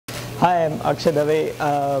Hi, I'm Akshay Dave,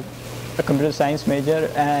 a computer science major,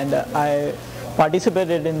 and I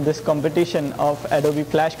participated in this competition of Adobe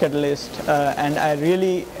Flash Catalyst, and I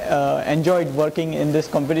really enjoyed working in this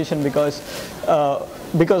competition because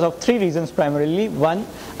of three reasons primarily. One,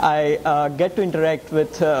 I get to interact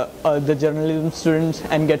with the journalism students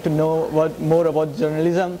and get to know more about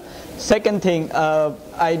journalism. Second thing,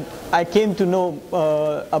 I came to know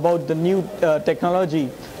about the new technology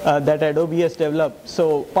that Adobe has developed.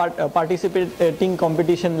 So participating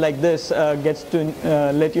competition like this gets to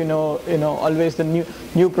let you know always the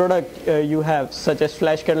new product you have, such as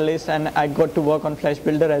Flash Catalyst, and I got to work on Flash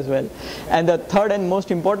Builder as well. And the third and most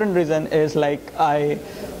important reason is I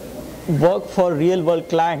work for real world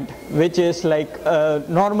client, which is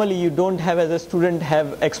normally you don't have as a student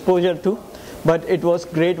have exposure to. But it was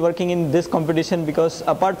great working in this competition because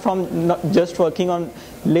apart from not just working on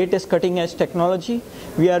latest cutting edge technology,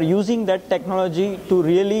 we are using that technology to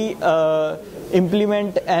really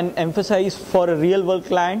implement and emphasize for a real world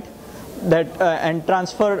client that and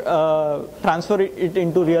transfer it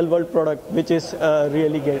into real world product, which is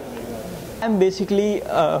really good. I'm basically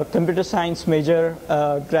a computer science major,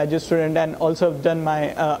 graduate student, and also have done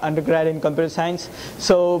my undergrad in computer science.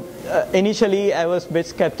 So initially I was a bit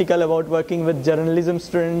skeptical about working with journalism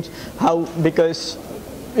students, because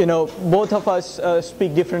both of us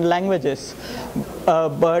speak different languages,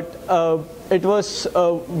 but it was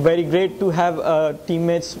very great to have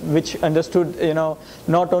teammates which understood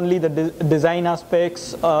not only the design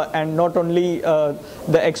aspects and not only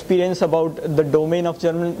the experience about the domain of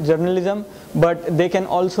journalism, but they can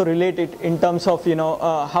also relate it in terms of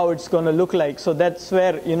how it's going to look like. So that's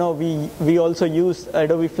where we also use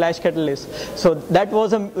Adobe Flash Catalyst. So that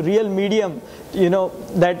was a real medium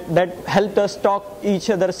that helped us talk each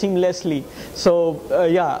other seamlessly. So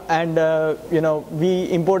yeah, and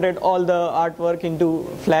we imported all the artwork into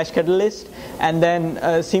Flash Catalyst, and then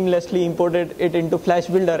seamlessly imported it into Flash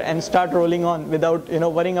Builder and start rolling on without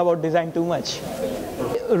worrying about design too much.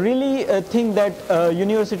 Really think that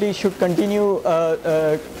universities should continue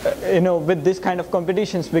with this kind of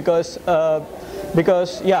competitions because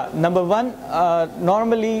yeah, number one,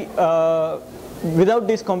 normally without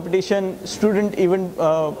this competition, student even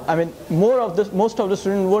most of the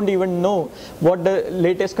students won't even know what the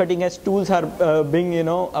latest cutting edge tools are being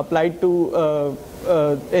applied to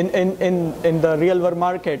in the real world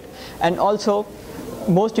market, and also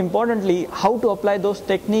most importantly how to apply those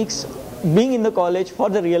techniques being in the college for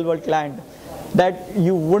the real world client that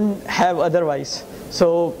you wouldn't have otherwise.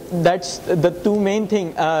 So that's the two main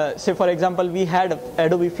thing. Say for example, we had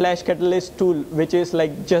Adobe Flash Catalyst tool, which is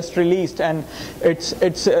just released, and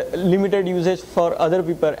it's limited usage for other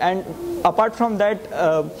people. And apart from that,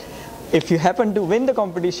 if you happen to win the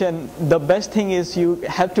competition, the best thing is you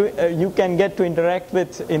can get to interact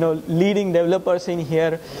with leading developers in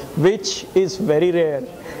here, which is very rare.